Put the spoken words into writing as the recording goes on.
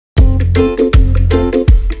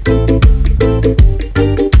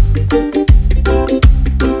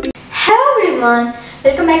everyone,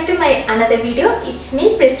 welcome back to my another video. It's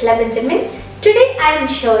me Priscilla Benjamin. Today I am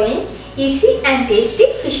showing easy and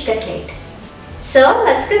tasty fish cutlet. So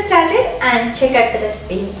let's get started and check out the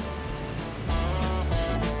recipe.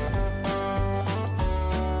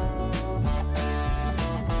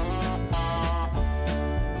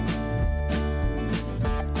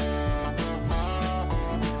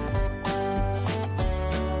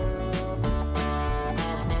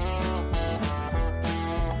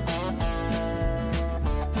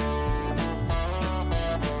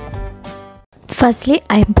 Firstly,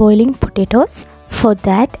 I am boiling potatoes. For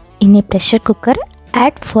that, in a pressure cooker,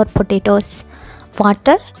 add 4 potatoes,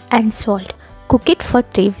 water and salt. Cook it for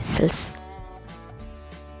 3 whistles.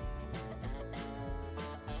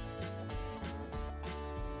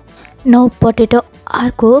 Now potatoes are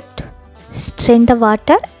cooked. Strain the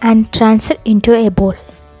water and transfer into a bowl.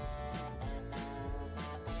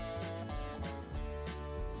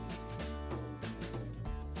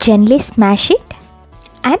 Gently smash it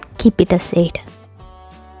and keep it aside.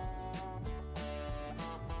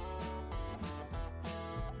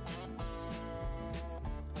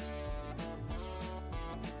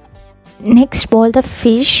 Next, boil the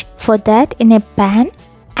fish. For that, in a pan,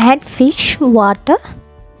 add fish, water,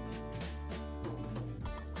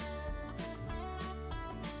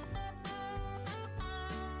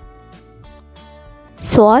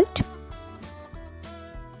 salt,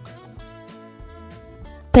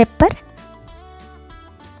 pepper,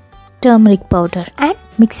 turmeric powder, and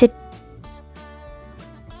mix it.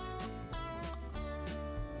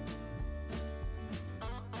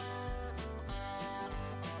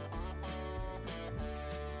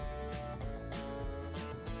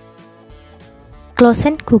 Close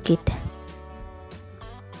and cook it.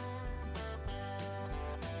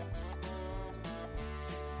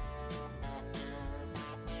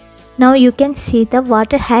 Now you can see the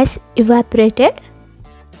water has evaporated.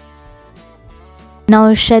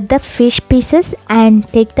 Now shred the fish pieces and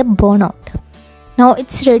take the bone out. Now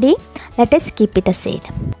it's ready. Let us keep it aside.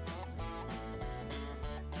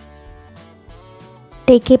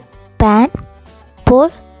 Take a pan,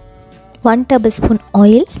 pour 1 tablespoon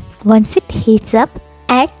oil. Once it heats up,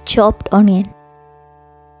 add chopped onion.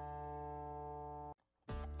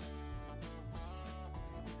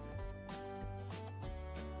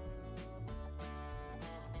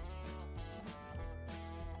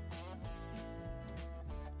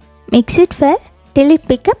 Mix it well till it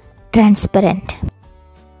becomes transparent.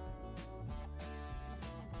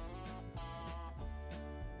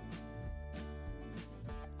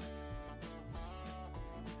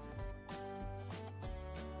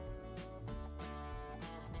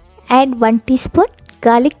 Add 1 teaspoon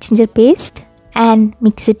garlic ginger paste and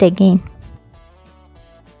mix it again.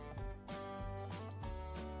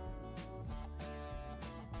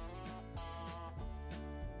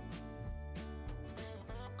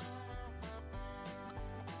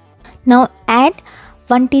 Now add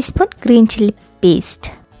 1 teaspoon green chilli paste,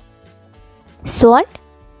 salt,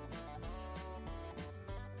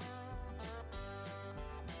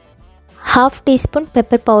 half teaspoon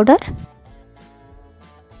pepper powder,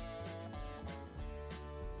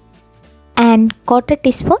 and 1/4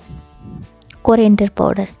 teaspoon coriander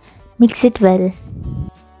powder. Mix it well.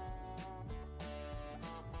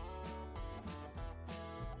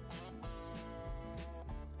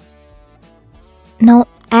 Now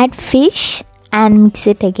add fish and mix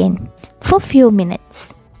it again for few minutes.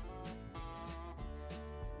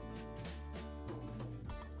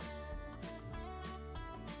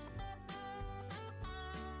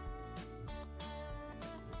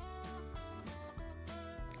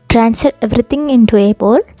 Transfer everything into a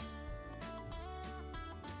bowl.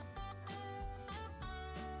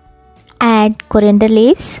 Add coriander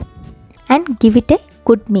leaves and give it a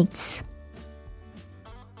good mix.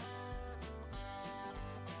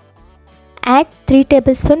 Add 3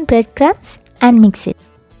 tablespoons breadcrumbs and mix it.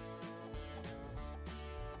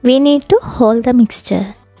 We need to hold the mixture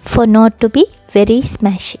for not to be very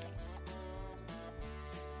smashy.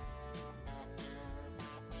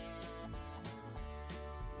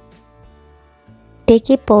 Take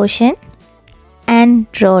a portion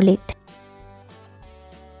and roll it.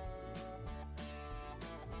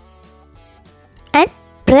 And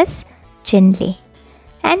press gently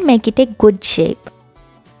and make it a good shape.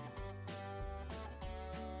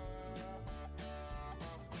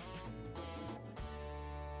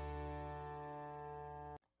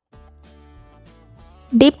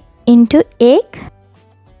 Dip into egg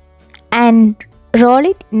and roll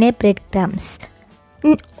it in a breadcrumbs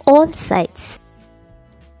in all sides.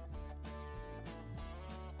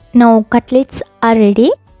 Now cutlets are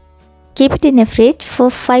ready. Keep it in a fridge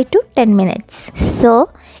for 5 to 10 minutes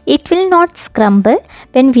so it will not scramble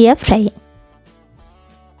when we are frying.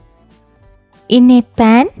 In a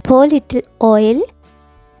pan, pour little oil.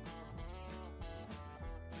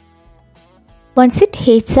 Once it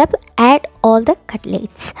heats up, add all the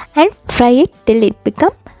cutlets and fry it till it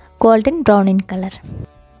becomes golden brown in color.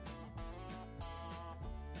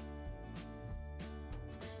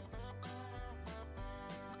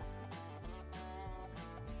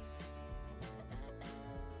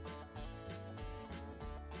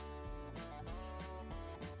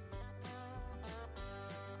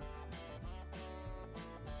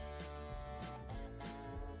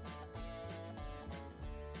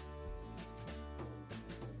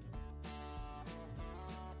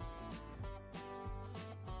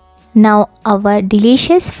 Now our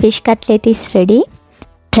delicious fish cutlet is ready.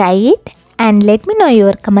 Try it and let me know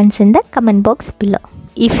your comments in the comment box below.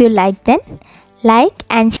 If you like, then like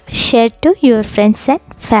and share to your friends and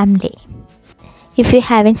family. If you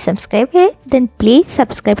haven't subscribed yet, then please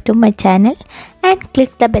subscribe to my channel and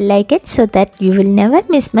click the bell icon so that you will never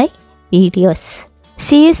miss my videos.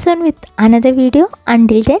 See you soon with another video.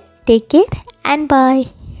 Until then, take care and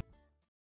bye.